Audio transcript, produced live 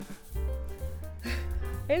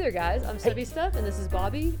Hey there, guys. I'm Stephy Steph, and this is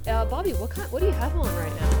Bobby. Bobby, what do you have on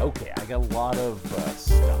right now? Okay, I got a lot of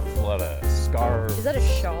stuff, a lot of scarves. Is that a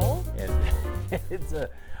shawl? And it's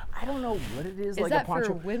I don't know what it is. Is like that a poncho.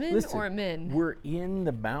 for women or men? We're in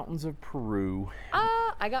the mountains of Peru.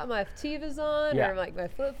 I got my Tevas on, or like my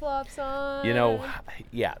flip-flops on. You know,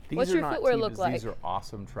 yeah. These What's are your not footwear Tevas, look like? These are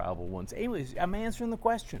awesome travel ones. Anyways, I'm answering the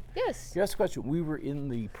question. Yes. You asked the question. We were in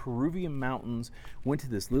the Peruvian mountains, went to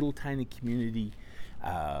this little tiny community.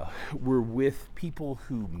 We're with people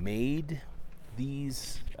who made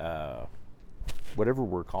these, whatever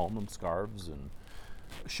we're calling them, scarves and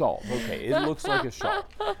shawls. Okay, it looks like a shawl.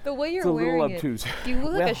 The way you're It's a little wearing obtuse. it, you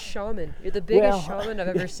look like a shaman. You're the biggest shaman I've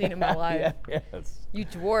ever seen in my life. Yes. You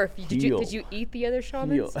dwarf. Did you eat the other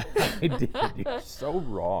shamans? I did. You're so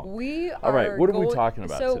wrong. We are. All right, what are we talking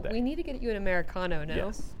about today? So we need to get you an Americano now.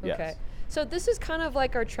 Yes. Okay. Yes. So this is kind of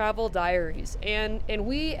like our travel diaries, and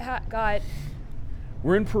we got.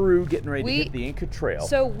 We're in Peru getting ready to hit the Inca Trail.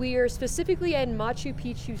 So we are specifically in Machu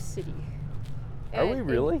Picchu City. Are we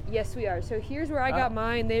really? Yes, we are. So here's where I got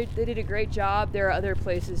mine. They did a great job. There are other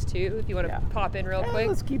places too, if you want to pop in real quick.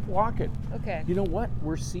 Let's keep walking. Okay. You know what?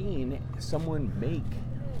 We're seeing someone make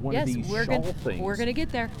one of these shawl things. We're gonna get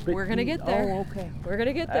there. But We're gonna get there. Oh, okay. We're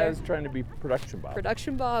gonna get I there. was trying to be production Bob.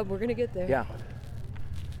 Production Bob, we're gonna get there. Yeah.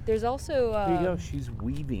 There's also Here you go. She's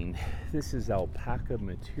weaving. This is alpaca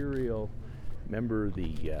material. Remember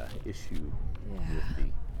the issue with the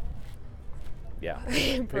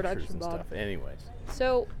pictures Production and Bob. stuff. Anyways.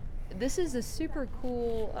 So this is a super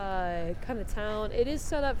cool kind of town. It is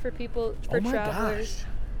set up for people, for Oh my travelers. gosh.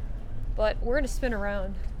 But we're gonna spin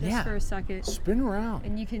around just for a second. Spin around.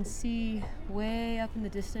 And you can see way up in the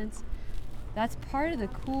distance. That's part of the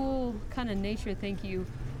cool kind of nature. Thank you,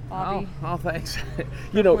 Bobby. Oh, thanks.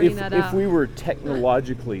 You know, pointing if that out. we were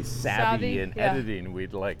technologically savvy in yeah. editing,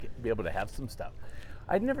 we'd be able to have some stuff.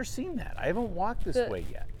 I'd never seen that. I haven't walked this way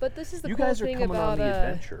yet. But this is the you cool guys are thing coming about on the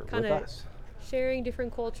adventure with us. Sharing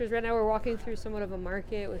different cultures. Right now we're walking through somewhat of a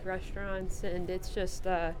market with restaurants, and it's just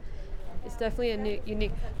it's definitely a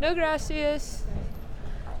unique. No gracias.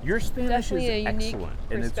 Your Spanish Definitely a is unique excellent,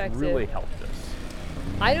 and it's perspective. really helped us.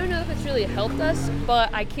 I don't know if it's really helped us,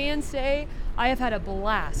 but I can say I have had a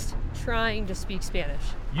blast trying to speak Spanish.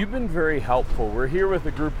 You've been very helpful. We're here with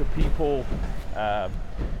a group of people.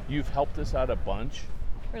 You've helped us out a bunch.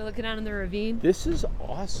 We're looking out in the ravine. This is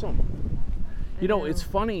awesome. You know, it's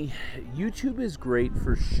funny. YouTube is great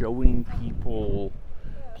for showing people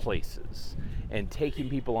places and taking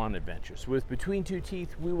people on adventures. With Between Two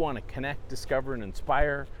Teeth, we want to connect, discover, and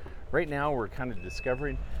inspire. Right now, we're kind of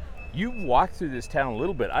discovering. You've walked through this town a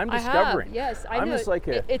little bit. I'm discovering. I have, yes, I know. I'm just like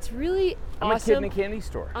it's really I'm awesome. a kid in a candy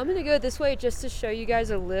store. I'm gonna go this way just to show you guys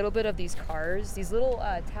a little bit of these cars. These little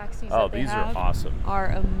taxis Oh, that they these have are awesome.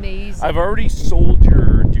 are amazing. I've already sold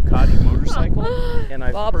your Ducati motorcycle, and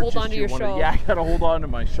I've Bob, purchased hold on to your shawl. Yeah, I gotta hold on to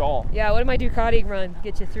my shawl. Yeah, what did my Ducati run?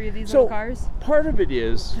 Get you 3 of these little cars? Part of it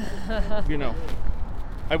is, you know,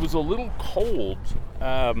 I was a little cold.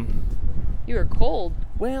 You were cold.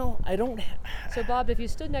 Well, I don't. So Bob, if you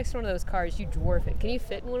stood next to one of those cars, you dwarf it. Can you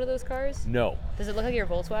fit in one of those cars? No. Does it look like your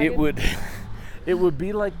Volkswagen? It would. It would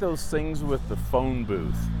be like those things with the phone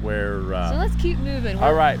booth where. So let's keep moving.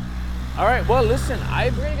 All right. Well, listen. We're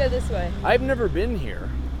gonna go this way. I've never been here.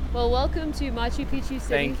 Well, welcome to Machu Picchu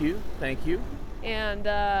City. Thank you. And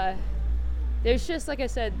there's just, like I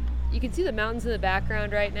said, you can see the mountains in the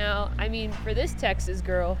background right now. I mean, for this Texas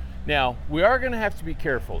girl. Now, we are going to have to be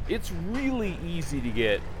careful. It's really easy to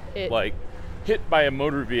get, hit by a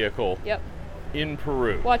motor vehicle in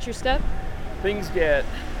Peru. Watch your step. Things get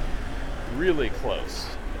really close.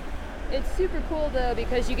 It's super cool, though,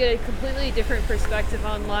 because you get a completely different perspective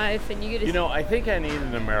on life, and you get to... You know, I think I need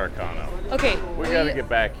an Americano. Okay. We got to get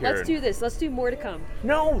back here. Let's do this. Let's do more to come.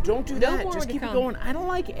 No, don't do that. More Just to keep come. it going. I don't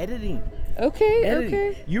like editing.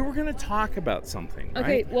 Okay. You were going to talk about something, right?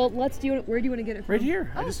 Okay, well, let's do it. Where do you want to get it from? Right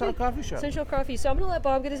here. I just saw a coffee shop. Central Coffee. So I'm going to let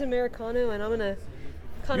Bob get his Americano, and I'm going to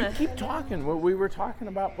kind of... You keep talking what we were talking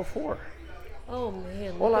about before. Oh,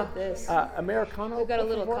 man, look at this. Americano. We've got a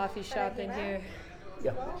little coffee shop in here.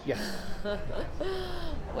 Yeah.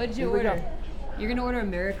 What did you order? You're going to order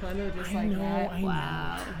Americano just like that?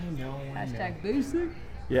 Wow. I know. Hashtag basic.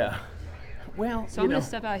 Yeah. Well, so I'm going to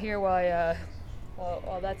step out here while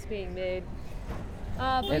that's being made.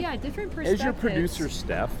 But yeah, different perspectives. As your producer,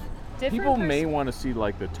 Steph, people may want to see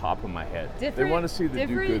like the top of my head. They want to see the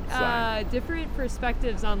do good sign. Different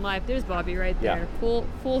perspectives on life. There's Bobby right there. Yeah.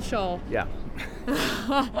 Full shawl. Yeah. All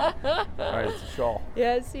right, it's a shawl.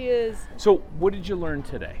 Yes, he is. So what did you learn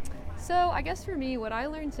today? So I guess for me, what I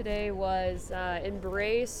learned today was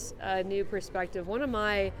embrace a new perspective.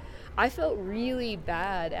 I felt really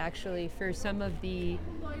bad actually for some of the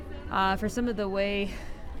way.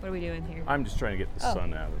 What are we doing here? I'm just trying to get the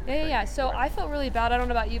sun out of it. Yeah. So I felt really bad. I don't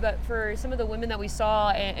know about you, but for some of the women that we saw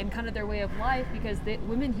and kind of their way of life, because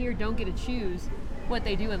women here don't get to choose what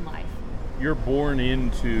they do in life. You're born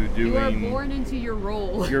into doing. You are born into your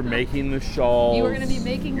role. You're making the shawls. You are going to be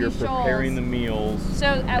making these shawls. You're preparing the meals. So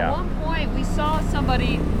at one point we saw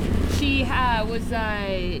somebody. She had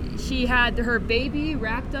her baby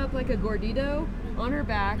wrapped up like a gordito on her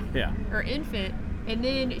back. Yeah. Her infant, and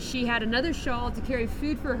then she had another shawl to carry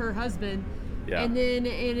food for her husband. Yeah. And then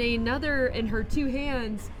in her two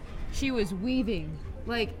hands, she was weaving.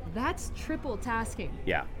 Like, that's triple tasking.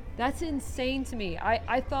 Yeah. That's insane to me.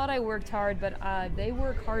 I thought I worked hard, but they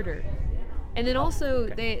work harder. And then also,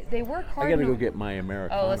 they work hard. I gotta go get my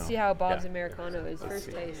Americano. Oh, let's see how Bob's Americano is.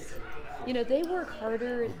 First taste. You know, they work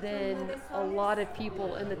harder than a lot of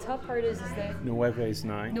people. And the tough part is that... Nueve's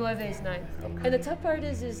 9? Nueve's 9. Okay. And the tough part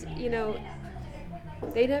is, you know,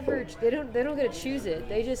 they don't get to choose it.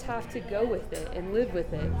 They just have to go with it and live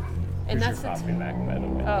with it. And that's your coffee back, by the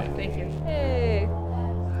way. Oh, thank you. Hey.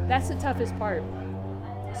 That's the toughest part.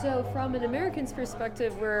 So from an American's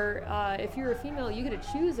perspective, where if you're a female, you get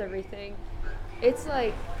to choose everything. It's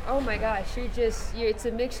like, oh my gosh, it's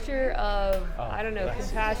a mixture of,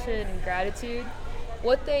 compassion and gratitude.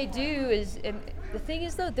 What they do is, and the thing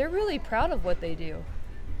is though, they're really proud of what they do.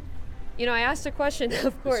 You know, I asked a question,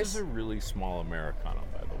 of course. This is a really small Americano,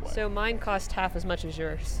 by the way. So mine cost half as much as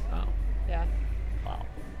yours. Oh. Yeah. Wow.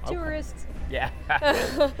 Tourists. Okay. Yeah.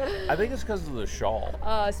 I think it's because of the shawl.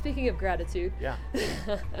 Speaking of gratitude. Yeah.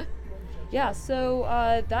 Yeah,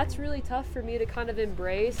 so that's really tough for me to kind of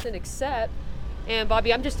embrace and accept. And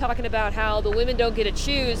Bobby, I'm just talking about how the women don't get to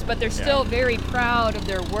choose, but they're still very proud of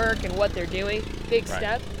their work and what they're doing. Big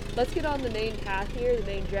step. Let's get on the main path here, the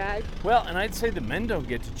main drag. Well, and I'd say the men don't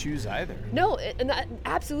get to choose either. No,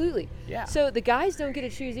 absolutely. Yeah. So the guys don't get to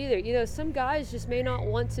choose either. You know, some guys just may not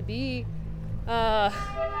want to be...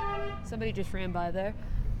 somebody just ran by there.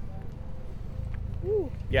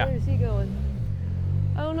 Ooh, yeah. Where is he going?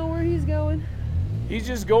 I don't know where he's going. He's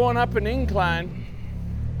just going up an incline.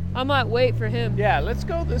 I might wait for him. Yeah, let's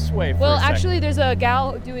go this way for Well, a second. actually, there's a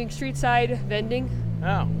gal doing street side vending.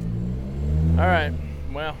 Oh. All right.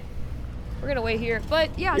 Well. We're going to wait here.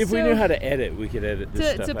 But, yeah, if we knew how to edit, we could edit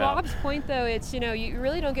this stuff to Bob's point, though, it's, you know, you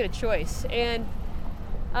really don't get a choice. And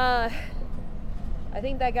I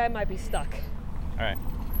think that guy might be stuck. All right.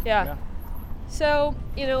 Yeah. So,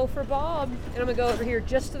 you know, for Bob, and I'm going to go over here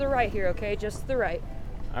just to the right here, okay? Just to the right.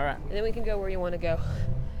 All right. And then we can go where you want to go.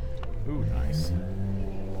 Ooh, nice.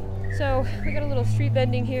 So we got a little street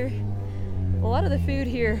vending here. A lot of the food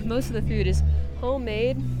here, most of the food is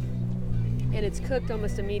homemade, and it's cooked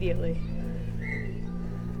almost immediately.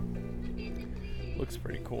 Looks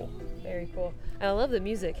pretty cool. Very cool. And I love the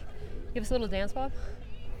music. Give us a little dance, Bob.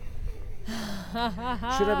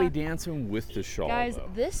 Should I be dancing with the shawl, Guys, though?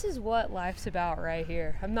 this is what life's about right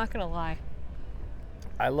here. I'm not going to lie.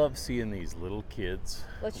 I love seeing these little kids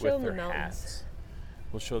Let's with show them their the mountains. hats.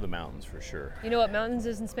 We'll show the mountains for sure. You know what mountains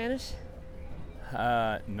is in Spanish?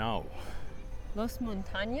 No. Los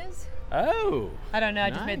montañas? Oh. I don't know.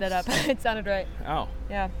 I just made that up. It sounded right. Oh.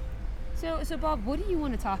 Yeah. So Bob, what do you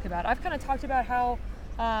want to talk about? I've kind of talked about how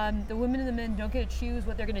the women and the men don't get to choose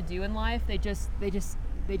what they're going to do in life. They just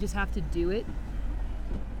have to do it.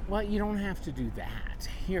 Well, you don't have to do that.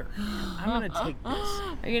 Here, I'm going to take this.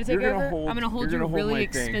 Are you going to take over? I'm going to hold your really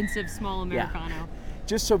expensive small Americano. Yeah.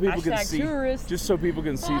 Just so people can see. Tourist. Just so people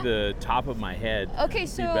can see the top of my head. Okay,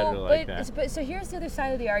 so so here's the other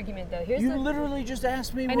side of the argument, though. You literally just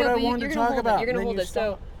asked me what I wanted to talk about. You're gonna hold it.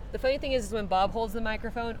 So the funny thing is when Bob holds the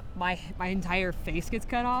microphone, my entire face gets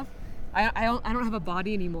cut off. I don't have a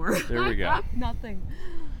body anymore. There we go. Nothing.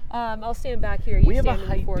 I'll stand back here. We have a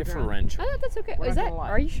height differential. Oh, that's okay. Is that?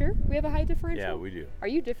 Are you sure we have a height differential? Yeah, we do. Are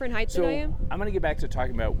you different heights than I am? I'm going to get back to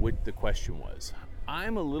talking about what the question was.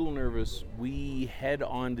 I'm a little nervous. We head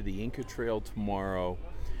on to the Inca Trail tomorrow.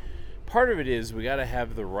 Part of it is we got to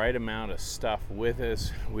have the right amount of stuff with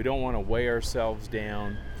us. We don't want to weigh ourselves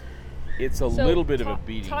down. It's a little bit of a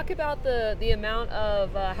beating. Talk about the amount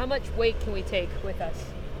of how much weight can we take with us?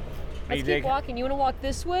 Let's keep walking. You want to walk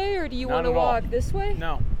this way, or do you want to walk this way?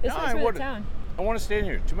 No. This is for the town. I want to stay in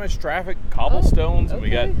here. Too much traffic, cobblestones, and we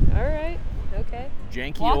got all right. Okay.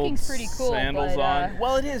 Janky Walking's old pretty cool, sandals on.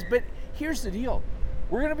 Well, it is, but here's the deal.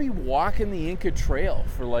 We're going to be walking the Inca Trail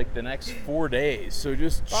for like the next 4 days, so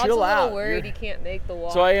just chill out. Bob's a little worried he can't make the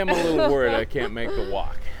walk. So I am a little worried I can't make the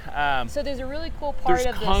walk. So there's a really cool part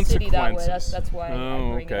of the city that way. That's why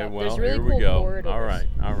I bring it up. Well, there's really here we cool go. corridors.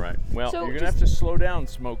 All right. Well, you're gonna have to slow down,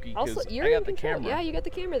 Smokey, because I got the camera. Yeah, you got the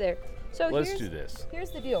camera there. So let's do this.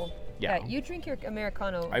 Here's the deal. Yeah. You drink your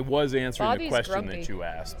Americano. I was answering Bobby's the question grumpy. that you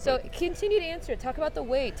asked. So continue to answer it. Talk about the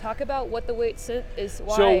weight. Talk about what the weight is.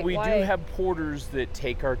 Why? So we do have porters that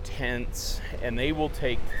take our tents, and they will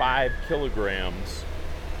take 5 kilograms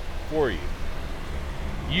for you.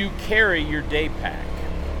 You carry your day pack.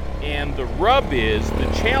 And the rub is,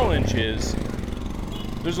 the challenge is,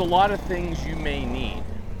 there's a lot of things you may need.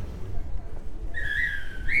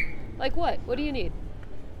 Like what? What do you need?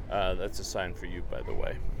 That's a sign for you, by the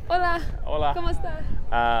way. Hola. Hola. ¿Cómo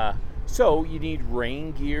está? So you need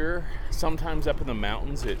rain gear. Sometimes up in the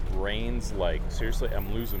mountains it rains like, seriously,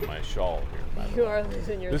 I'm losing my shawl here, by the way. You are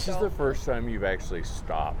losing your shawl. This is the first time you've actually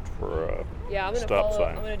stopped for a stop sign.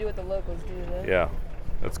 I'm going to do what the locals do then. Yeah,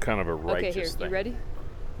 that's kind of a righteous thing. Okay, here, you ready?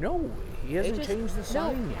 No, he hasn't changed the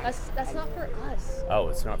sign yet. That's not for us. Oh,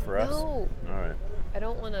 it's not for us? No. All right. I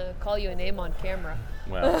don't want to call you a name on camera.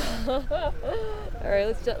 Well. All right,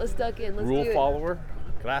 let's duck in. Let's Rule do it. follower?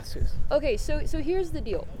 Gracias. Okay, so here's the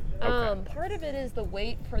deal. Okay. Part of it is the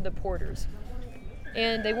weight for the porters.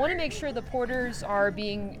 And they want to make sure the porters are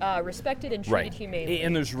being respected and treated humanely.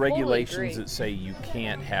 And there's regulations that say you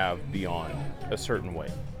can't have beyond a certain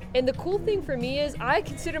weight. And the cool thing for me is I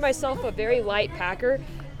consider myself a very light packer.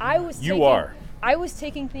 I was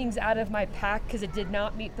taking things out of my pack because it did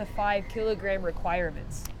not meet the 5 kilogram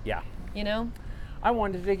requirements. Yeah. You know? I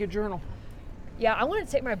wanted to take a journal. Yeah, I wanted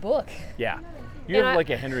to take my book. Yeah. You have like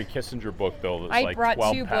a Henry Kissinger book, though, that's like 12 pounds. I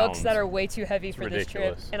brought 2 books that are way too heavy for this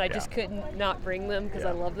trip, and I just Yeah. couldn't not bring them because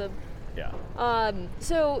I love them. Yeah.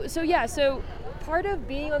 So part of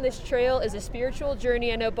being on this trail is a spiritual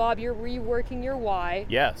journey. I know, Bob, you're reworking your why.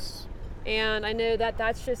 Yes. And I know that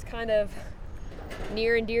that's just kind of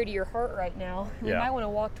near and dear to your heart right now. You might want to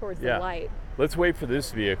walk towards the light. Let's wait for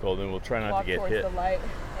this vehicle, then we'll try not to get hit. Walk towards the light,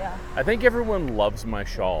 yeah. I think everyone loves my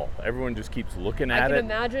shawl. Everyone just keeps looking at it. I can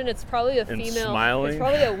imagine it's probably a female. Smiling. It's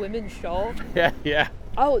probably a women's shawl. Yeah.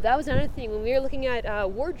 Oh, that was another thing. When we were looking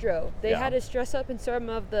at wardrobe, they had us dress up in some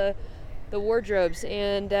of the wardrobes,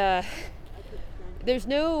 and there's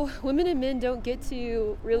no, women and men don't get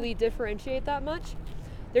to really differentiate that much.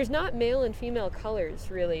 There's not male and female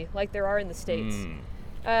colors, really, like there are in the States.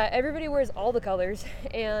 Everybody wears all the colors,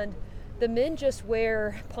 and the men just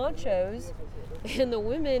wear ponchos, and the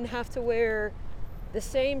women have to wear the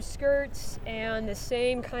same skirts and the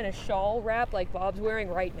same kind of shawl wrap like Bob's wearing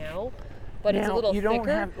right now, but it's a little thicker. You don't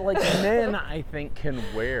have, like, men, I think, can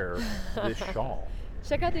wear this shawl.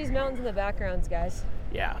 Check out these mountains in the backgrounds, guys.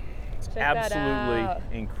 Yeah, it's Check absolutely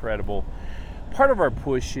incredible. Part of our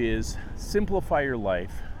push is simplify your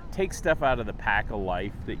life. Take stuff out of the pack of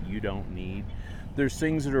life that you don't need. There's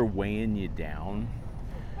things that are weighing you down.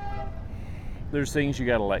 There's things you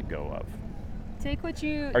got to let go of. Take what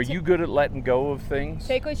you... Are you good at letting go of things?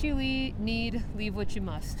 Take what you need, leave what you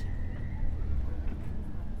must.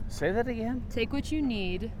 Say that again? Take what you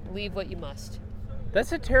need, leave what you must.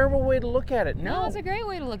 That's a terrible way to look at it. No, it's a great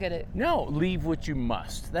way to look at it. No, leave what you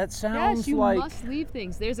must. That sounds yes, you like... must leave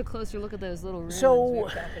things. There's a closer look at those little ruins. So,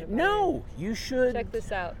 no, you should... Check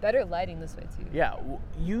this out. Better lighting this way, too. Yeah,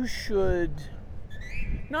 you should...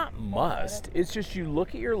 Not must. It's just you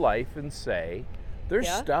look at your life and say, there's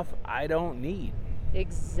stuff I don't need.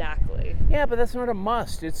 Exactly. Yeah, but that's not a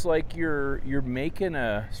must. It's like you're making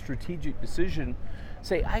a strategic decision.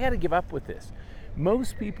 Say, I got to give up with this.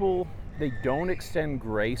 Most people, they don't extend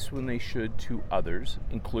grace when they should to others,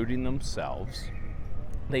 including themselves.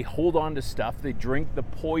 They hold on to stuff. They drink the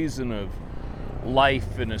poison of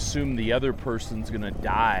life and assume the other person's going to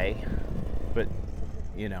die. But,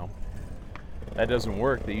 you know, that doesn't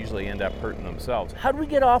work. They usually end up hurting themselves. How do we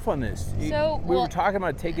get off on this? So we were talking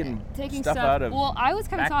about taking stuff out of Well, I was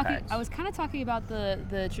kind backpacks. of talking about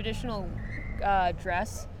the traditional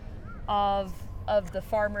dress of the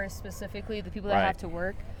farmers, specifically the people that have to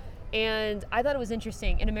work. And I thought it was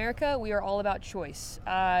interesting. In America, we are all about choice.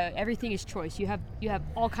 Everything is choice. You have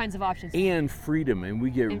all kinds of options. And freedom. And we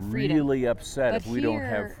get really upset if we don't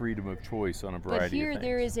have freedom of choice on a variety of things. But here,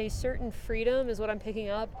 there is a certain freedom, is what I'm picking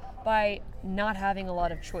up, by not having a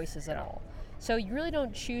lot of choices at all. So you really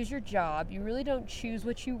don't choose your job. You really don't choose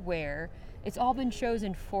what you wear. It's all been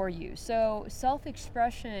chosen for you. So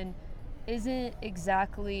self-expression isn't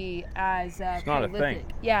exactly as it's not prolific. A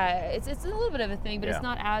thing. Yeah, it's a little bit of a thing, but it's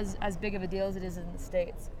not as big of a deal as it is in the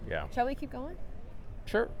States. Yeah. Shall we keep going?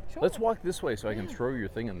 Sure. Let's walk this way so I can throw your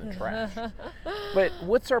thing in the trash. But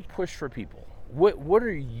what's our push for people? What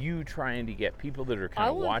are you trying to get people that are kind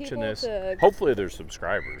of watching this? Hopefully they're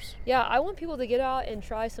subscribers. Yeah, I want people to get out and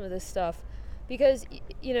try some of this stuff, because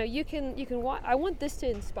you can I want this to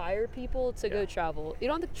inspire people to go travel. You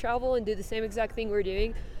don't have to travel and do the same exact thing we're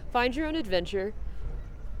doing. Find your own adventure,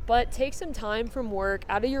 but take some time from work,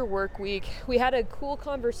 out of your work week. We had a cool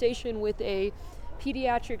conversation with a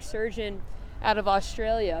pediatric surgeon out of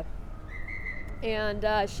Australia,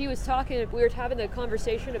 and she was talking. We were having a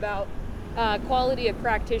conversation about quality of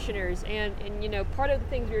practitioners, and part of the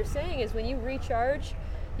things we were saying is when you recharge,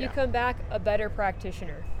 you come back a better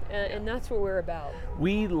practitioner, and that's what we're about.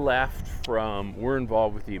 We're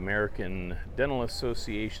involved with the American Dental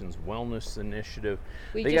Association's Wellness Initiative.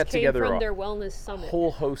 They got together from their wellness summit. A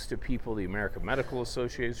whole host of people. The American Medical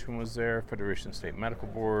Association was there, Federation of State Medical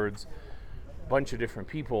Boards, a bunch of different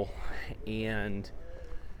people, and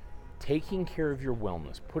taking care of your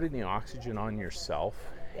wellness, putting the oxygen on yourself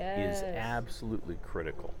is absolutely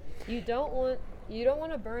critical. You don't want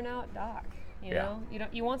a burnout doc.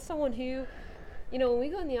 You want someone who, when we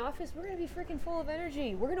go in the office, we're gonna be freaking full of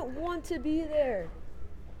energy. We're gonna want to be there.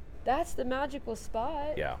 That's the magical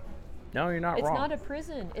spot. Yeah. No, you're not wrong. It's not a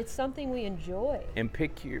prison. It's something we enjoy. And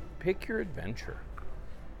pick your adventure.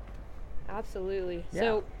 Absolutely. Yeah.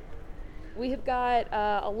 So we have got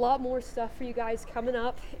a lot more stuff for you guys coming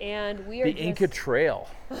up, and we are the Inca Trail.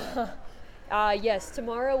 Yes,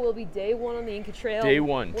 tomorrow will be day 1 on the Inca Trail. Day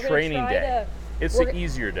 1, training day. It's the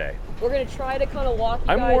easier day. We're going to try to kind of walk you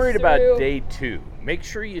guys through. I'm worried about day 2. Make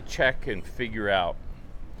sure you check and figure out.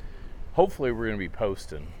 Hopefully we're going to be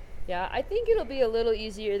posting. Yeah, I think it'll be a little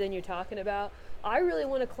easier than you're talking about. I really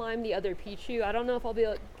want to climb the other Picchu. I don't know if I'll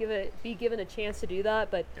be given a chance to do that,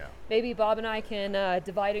 but maybe Bob and I can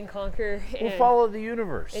divide and conquer. We'll follow the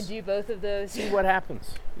universe. And do both of those. See what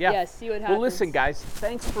happens. Yeah. Yes, see what happens. Well, listen, guys,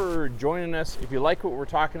 thanks for joining us. If you like what we're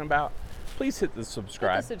talking about, please hit the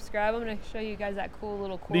subscribe. Hit the subscribe. I'm going to show you guys that cool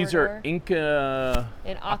little corridor. These are Inca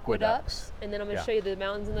and aqueducts. And then I'm going to show you the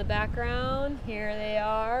mountains in the background. Here they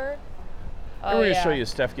are. And we're going to show you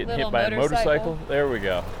Steph getting hit by a motorcycle. There we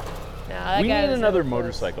go. We need another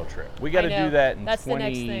motorcycle trip. We got to do that in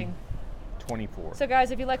 2024. So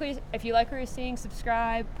guys, if you like what you're seeing,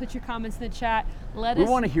 subscribe. Put your comments in the chat. We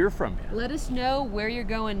want to hear from you. Let us know where you're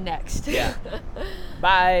going next. Yeah.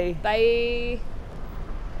 Bye. Bye.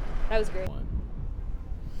 That was great.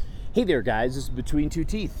 Hey there, guys. This is Between Two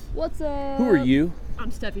Teeth. What's up? Who are you?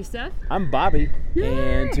 I'm Stephy Steph. I'm Bobby.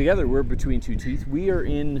 Yay! And together we're Between Two Teeth. We are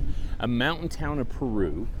in a mountain town of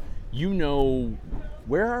Peru.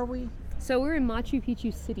 Where are we? So we're in Machu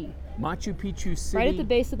Picchu City. Machu Picchu City. Right at the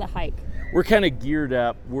base of the hike. We're kind of geared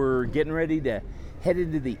up. We're getting ready to head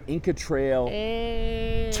into the Inca Trail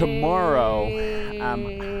tomorrow.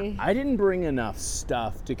 I didn't bring enough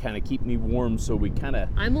stuff to kind of keep me warm, so we kind of...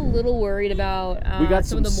 I'm a little worried about we got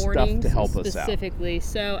some of the mornings stuff to help specifically. Us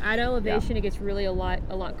out. So at elevation, it gets really a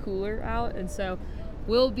lot cooler out, and so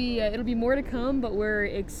it'll be more to come, but we're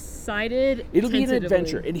excited. It'll be an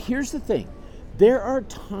adventure. And here's the thing. There are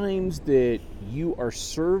times that you are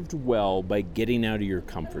served well by getting out of your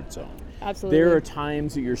comfort zone. Absolutely. There are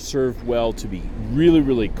times that you're served well to be really,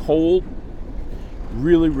 really cold,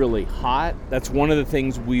 really, really hot. That's one of the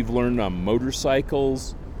things we've learned on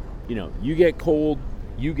motorcycles. You get cold,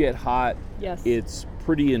 you get hot. Yes. It's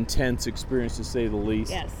pretty intense experience, to say the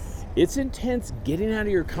least. Yes. It's intense getting out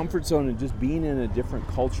of your comfort zone and just being in a different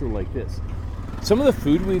culture like this. Some of the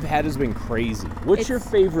food we've had has been crazy. What's your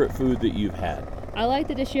favorite food that you've had? I like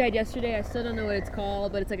the dish you had yesterday. I still don't know what it's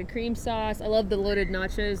called, but it's like a cream sauce. I love the loaded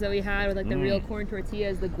nachos that we had with the real corn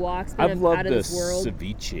tortillas, the guac's been out of this world. I've loved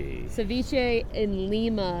the ceviche. Ceviche in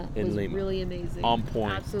Lima was really amazing. On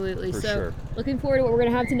point. Absolutely. For sure. Looking forward to what we're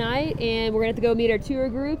going to have tonight, and we're going to have to go meet our tour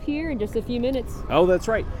group here in just a few minutes. Oh, that's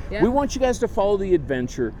right. Yeah. We want you guys to follow the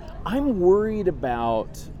adventure. I'm worried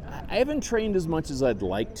about... I haven't trained as much as I'd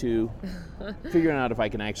like to, figuring out if I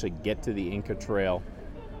can actually get to the Inca Trail.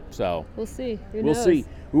 So we'll see. We'll see.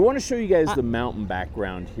 We want to show you guys the mountain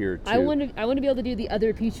background here too. I want to be able to do the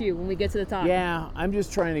other Picchu when we get to the top. Yeah, I'm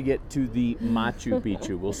just trying to get to the Machu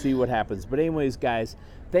Picchu. We'll see what happens. But anyways, guys,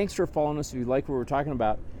 thanks for following us. If you like what we're talking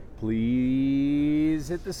about, please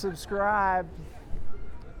hit the subscribe.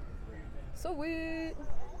 Sweet.